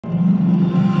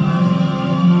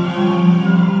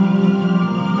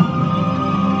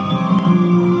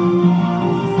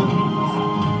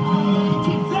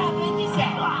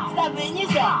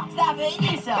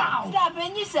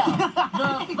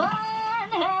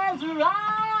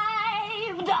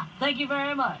Thank you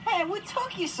very much. Hey, what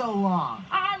took you so long?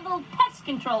 I had a little pest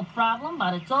control problem,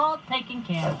 but it's all taken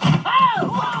care of. Oh!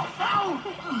 Whoa! Ow!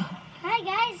 Hi,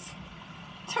 guys.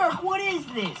 Turk, what is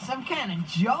this? Some kind of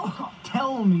joke?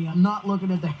 Tell me I'm not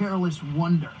looking at the hairless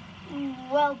wonder.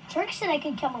 Well, Turk said I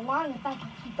could come along if I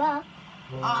could keep up.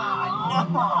 Oh,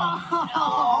 no.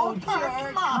 No,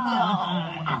 Turk, no.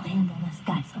 I'll handle this,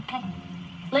 guys, okay?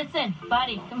 Listen,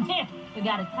 buddy, come here. We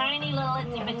got a tiny little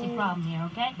itsy-bitsy problem here,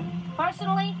 okay?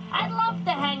 Personally, I'd love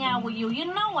to hang out with you. You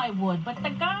know I would, but the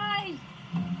guys,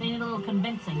 they need a little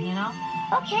convincing, you know?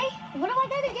 Okay, what am I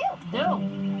gonna do? Do?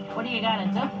 What do you gotta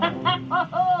do?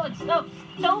 Oh, it's so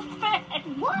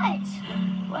stupid. What?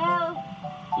 Well,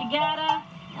 you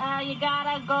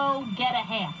gotta go get a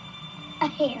hair. A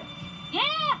hair.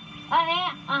 Yeah, a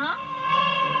hair,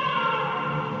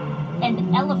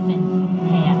 An elephant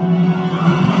hair.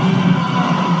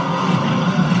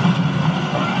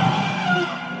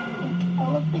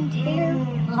 Elephant hair?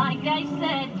 Like I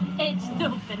said, it's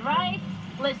stupid, right?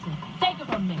 Listen, take it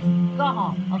from me. Go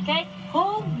home, okay?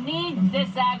 Who needs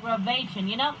this aggravation,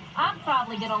 you know? I'm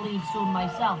probably gonna leave soon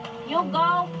myself. You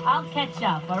go, I'll catch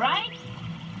up, all right?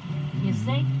 You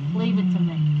see? Leave it to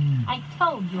me. I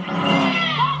told you.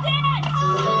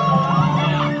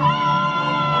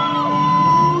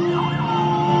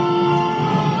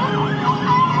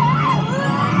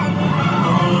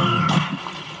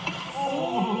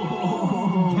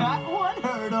 That one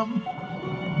hurt him.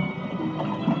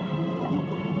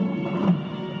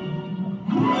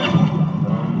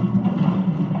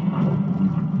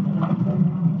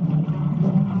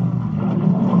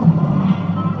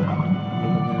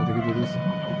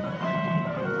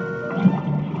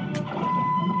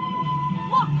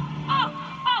 Look! Oh,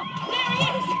 there he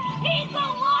is! He's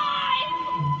alive!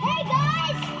 Hey,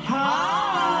 guys!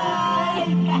 Hi!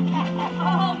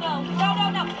 Oh, no, no,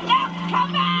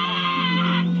 come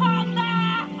back! Come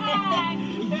back!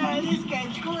 Yeah, this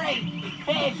guy's great.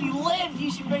 Hey, if you live, you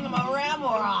should bring him around more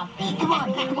often. Come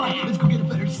on, let's go get a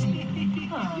better seat.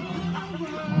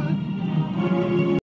 Oh.